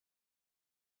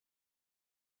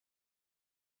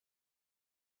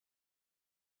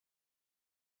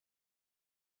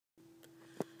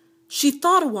She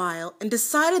thought a while and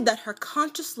decided that her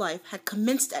conscious life had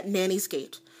commenced at Nanny's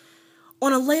gate.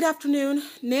 On a late afternoon,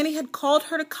 Nanny had called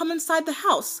her to come inside the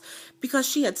house because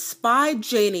she had spied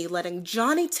Janie letting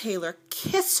Johnny Taylor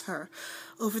kiss her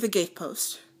over the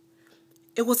gatepost.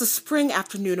 It was a spring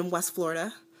afternoon in West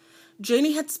Florida.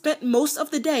 Janie had spent most of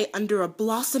the day under a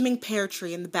blossoming pear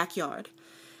tree in the backyard.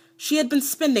 She had been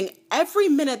spending every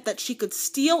minute that she could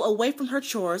steal away from her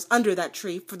chores under that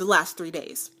tree for the last 3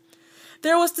 days.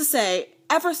 There was to say,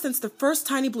 ever since the first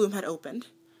tiny bloom had opened.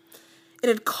 It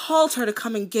had called her to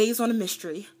come and gaze on a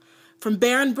mystery. From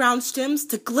barren brown stems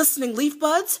to glistening leaf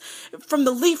buds, from the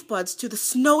leaf buds to the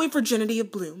snowy virginity of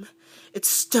bloom. It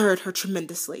stirred her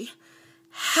tremendously.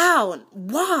 How and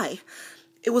why?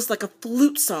 It was like a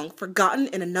flute song forgotten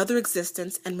in another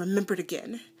existence and remembered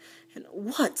again. And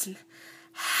what? And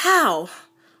how?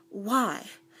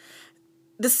 Why?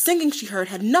 The singing she heard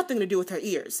had nothing to do with her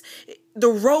ears. The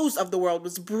rose of the world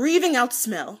was breathing out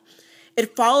smell.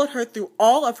 It followed her through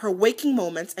all of her waking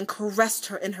moments and caressed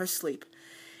her in her sleep.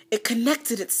 It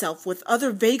connected itself with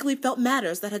other vaguely felt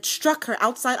matters that had struck her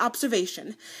outside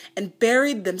observation and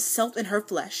buried themselves in her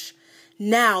flesh.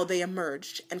 Now they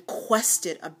emerged and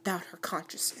quested about her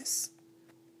consciousness.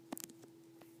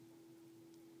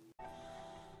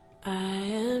 I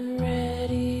am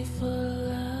ready for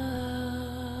love.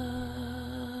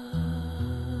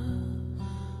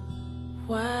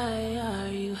 Why are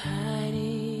you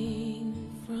hiding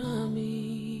from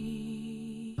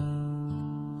me?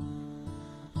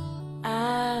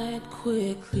 I'd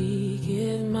quickly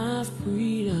give my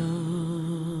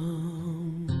freedom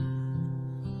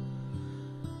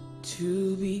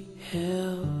to be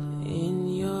held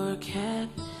in your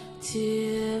captivity.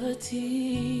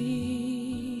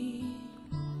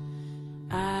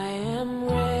 I am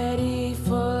ready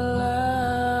for love,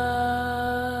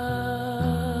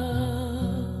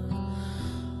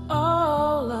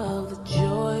 all of the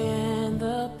joy and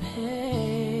the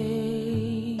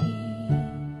pain,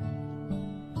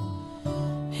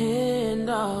 and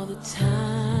all the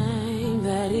time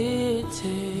that it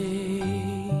takes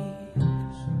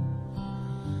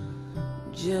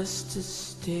just to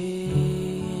stay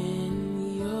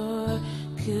in your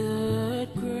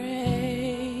good grace.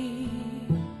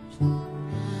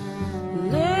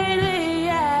 Lately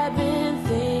I've been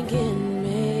thinking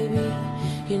maybe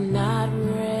you're not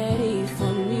ready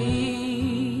for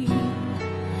me.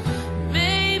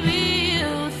 Maybe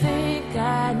you think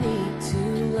I need to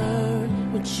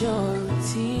learn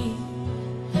maturity.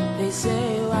 They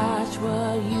say watch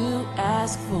what you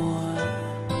ask for,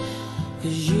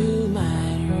 'cause you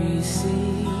might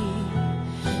receive.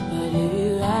 But if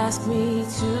you ask me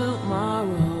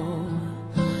tomorrow,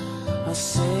 I'll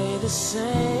say the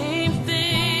same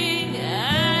thing. I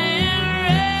am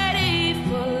ready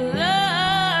for love.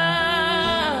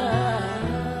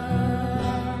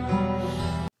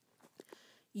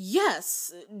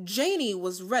 Yes, Janie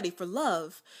was ready for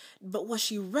love, but was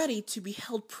she ready to be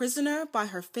held prisoner by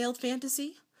her failed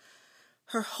fantasy?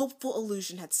 Her hopeful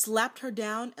illusion had slapped her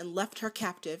down and left her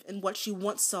captive in what she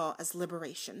once saw as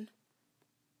liberation.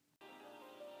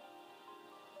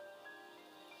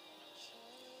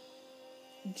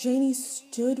 Janie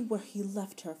stood where he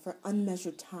left her for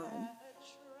unmeasured time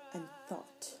and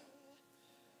thought.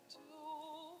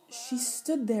 She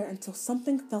stood there until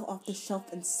something fell off the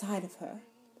shelf inside of her.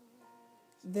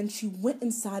 Then she went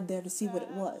inside there to see what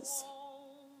it was.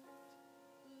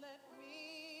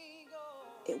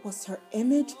 It was her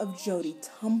image of Jody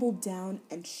tumbled down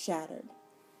and shattered.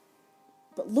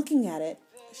 But looking at it,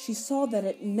 she saw that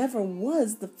it never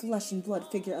was the flesh and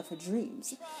blood figure of her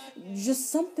dreams, just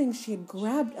something she had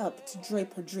grabbed up to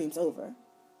drape her dreams over.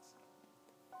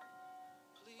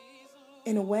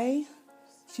 In a way,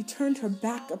 she turned her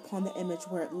back upon the image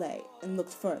where it lay and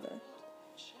looked further.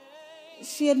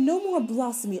 She had no more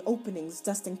blossomy openings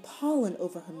dusting pollen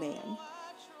over her man,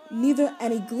 neither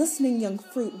any glistening young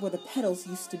fruit where the petals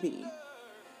used to be.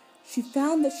 She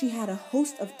found that she had a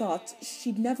host of thoughts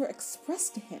she'd never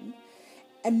expressed to him,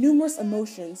 and numerous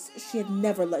emotions she had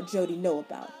never let Jody know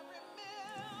about.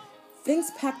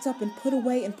 Things packed up and put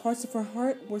away in parts of her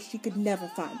heart where she could never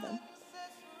find them.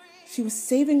 She was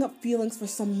saving up feelings for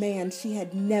some man she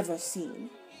had never seen.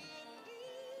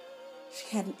 She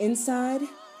had an inside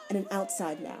and an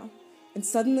outside now, and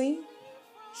suddenly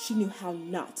she knew how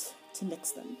not to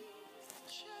mix them.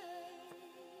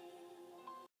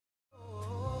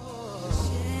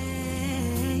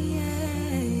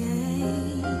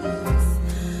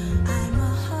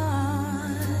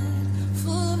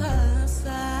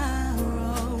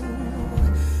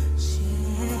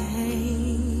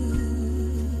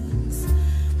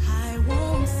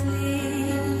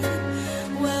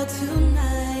 Well,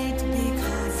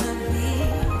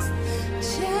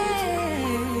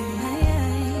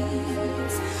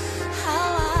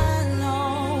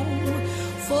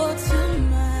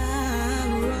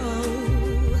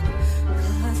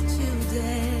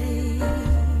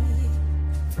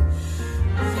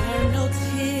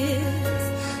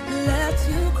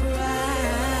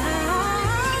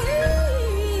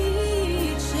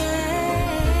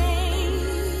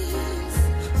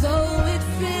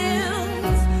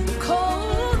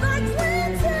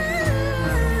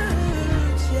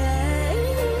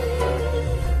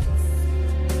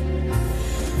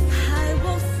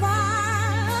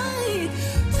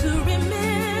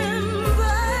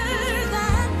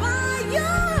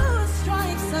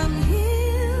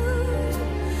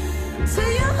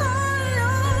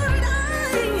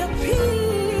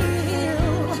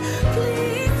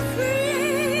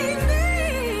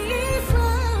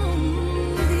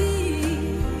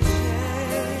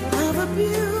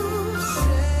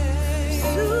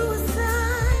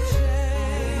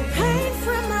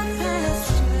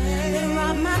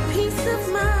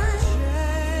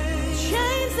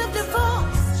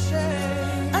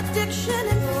 addiction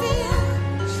and fear,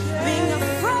 being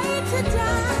afraid to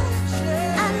die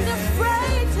and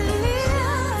afraid to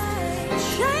live,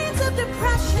 chains of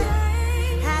depression,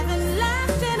 haven't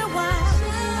laughed in a while.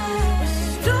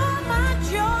 Restore my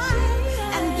joy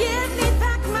and give me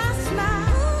back my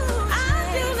smile. I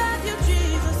do love you,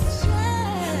 Jesus,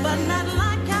 but not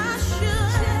like I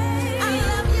should. I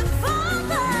love you,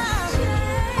 Father,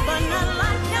 but not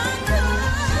like I could.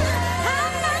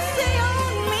 Have mercy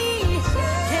on me.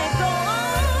 Can't go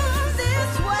on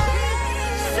this way.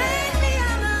 Save me,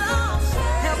 I'm lost.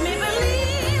 Help me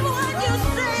believe what you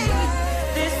say.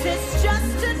 This is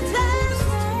just a test,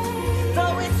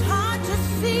 though it's hard to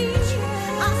see.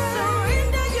 I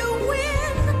surrender, you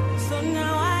win. So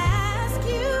now I ask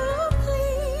you,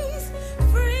 please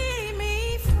free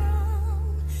me from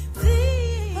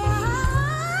thee.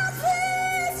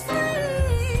 Please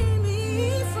free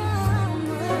me from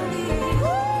thee.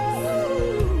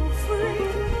 Free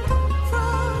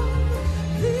from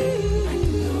thee. I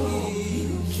know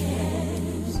you can.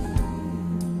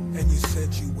 And you said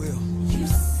you will. You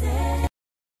said.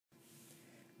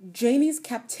 Janie's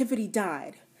captivity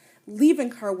died,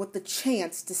 leaving her with the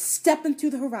chance to step into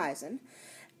the horizon.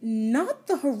 Not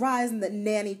the horizon that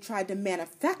Nanny tried to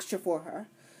manufacture for her,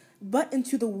 but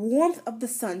into the warmth of the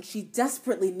sun she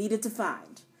desperately needed to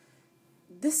find.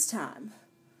 This time,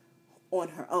 on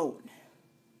her own.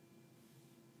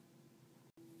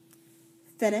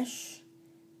 Finish,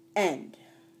 end,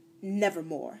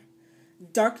 nevermore.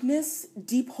 Darkness,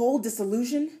 deep hole,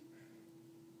 disillusion,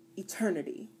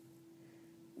 eternity.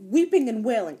 Weeping and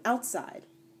wailing outside.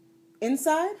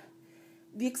 Inside,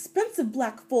 the expensive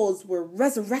black folds were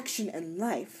resurrection and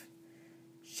life.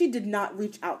 She did not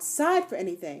reach outside for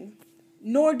anything,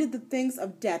 nor did the things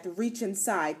of death reach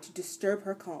inside to disturb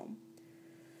her calm.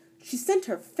 She sent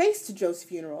her face to Joe's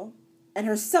funeral, and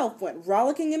herself went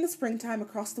rollicking in the springtime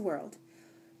across the world.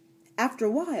 After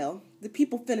a while, the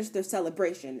people finished their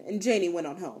celebration, and Janie went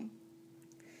on home.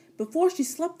 Before she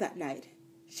slept that night,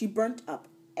 she burnt up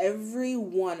every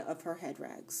one of her head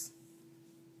rags.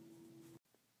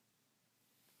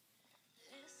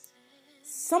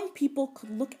 Some people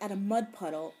could look at a mud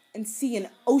puddle and see an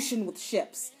ocean with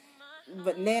ships,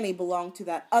 but Nanny belonged to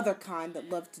that other kind that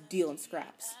loved to deal in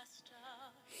scraps.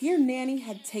 Here Nanny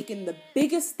had taken the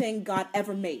biggest thing God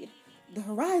ever made, the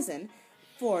horizon,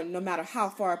 for no matter how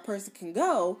far a person can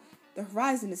go, the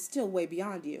horizon is still way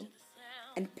beyond you,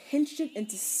 and pinched it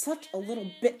into such a little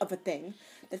bit of a thing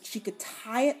that she could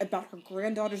tie it about her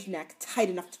granddaughter's neck tight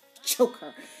enough to choke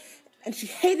her, and she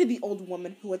hated the old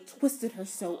woman who had twisted her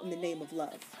so in the name of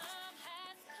love.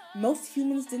 Most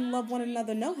humans didn't love one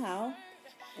another nohow,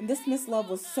 and this mislove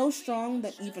was so strong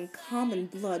that even common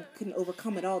blood couldn't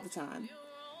overcome it all the time.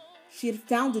 She had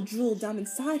found a jewel down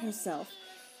inside herself,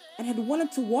 and had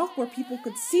wanted to walk where people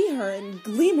could see her and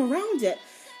gleam around it,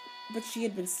 but she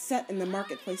had been set in the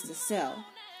marketplace to sell,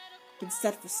 been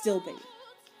set for stillbait.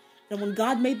 And when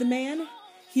God made the man,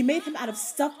 he made him out of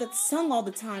stuff that sung all the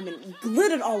time and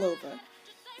glittered all over.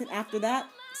 Then after that,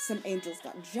 some angels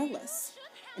got jealous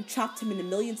and chopped him into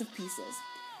millions of pieces,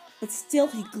 but still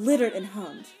he glittered and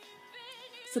hummed.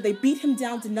 So they beat him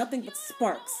down to nothing but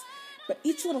sparks, but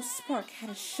each little spark had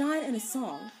a shine and a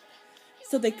song.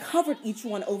 So they covered each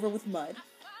one over with mud,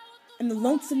 and the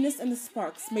lonesomeness and the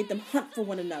sparks made them hunt for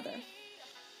one another.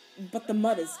 But the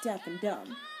mud is deaf and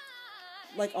dumb.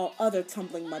 Like all other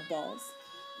tumbling mud balls,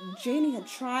 Janie had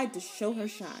tried to show her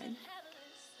shine.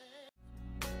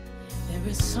 There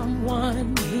is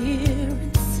someone here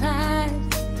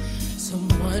inside,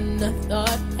 someone I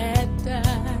thought had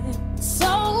died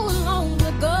so long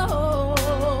ago.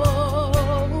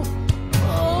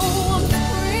 Oh, I'm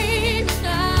screaming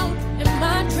out, and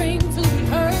my dreams will be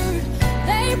heard.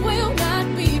 They will not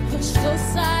be pushed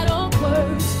aside or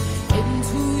words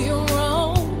into your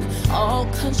own, all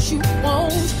 'cause you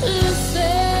won't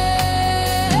listen.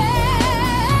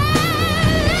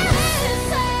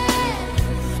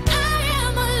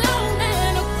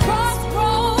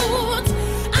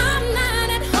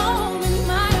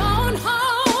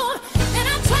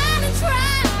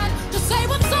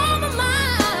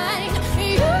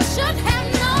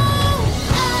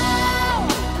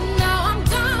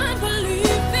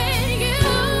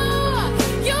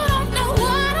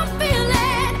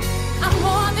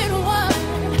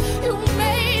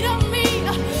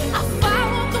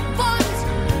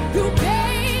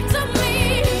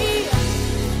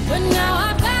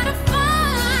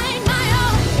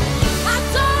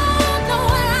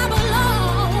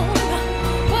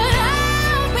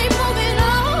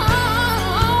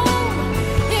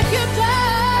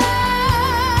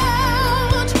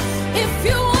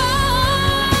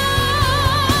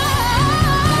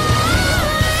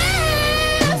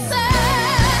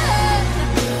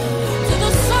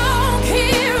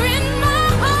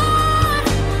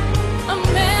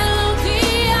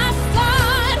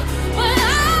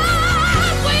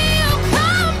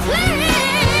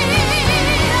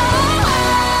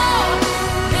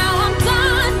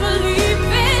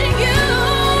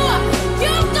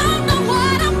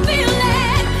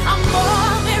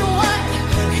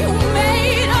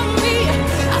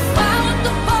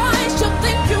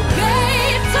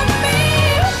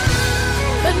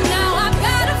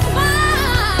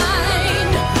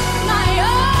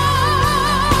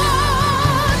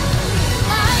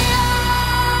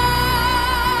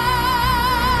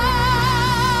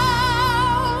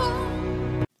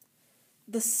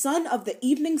 the son of the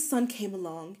evening sun came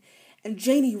along, and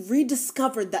Janie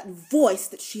rediscovered that voice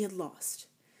that she had lost.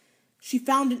 She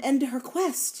found an end to her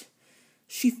quest.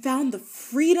 She found the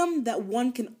freedom that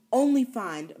one can only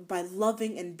find by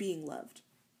loving and being loved.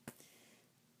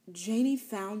 Janie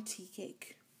found tea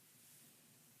cake.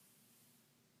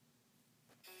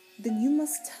 Then you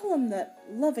must tell him that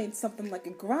love ain't something like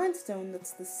a grindstone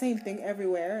that's the same thing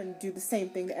everywhere and do the same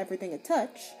thing to everything it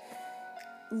touch.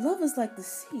 Love is like the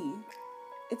sea.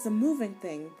 It's a moving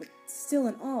thing, but still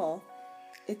in all,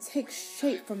 it takes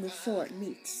shape from the shore it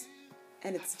meets,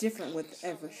 and it's different with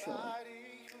every shore.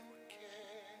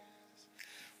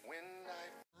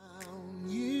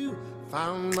 You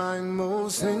found my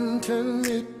most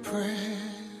intimate prayer.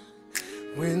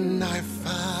 When I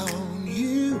found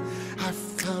you, I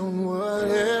found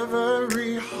what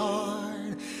every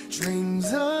heart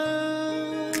dreams of.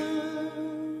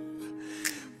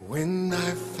 When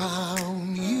I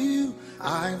found you,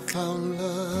 I found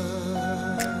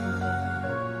love.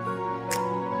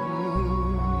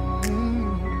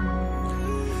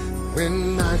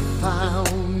 When I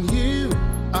found you,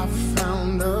 I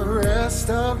found the rest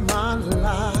of my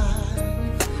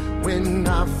life. When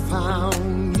I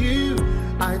found you,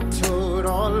 I told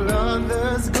all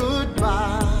others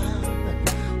goodbye.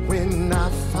 When I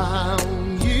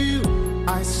found you,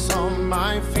 I saw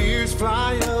my fears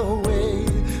fly away.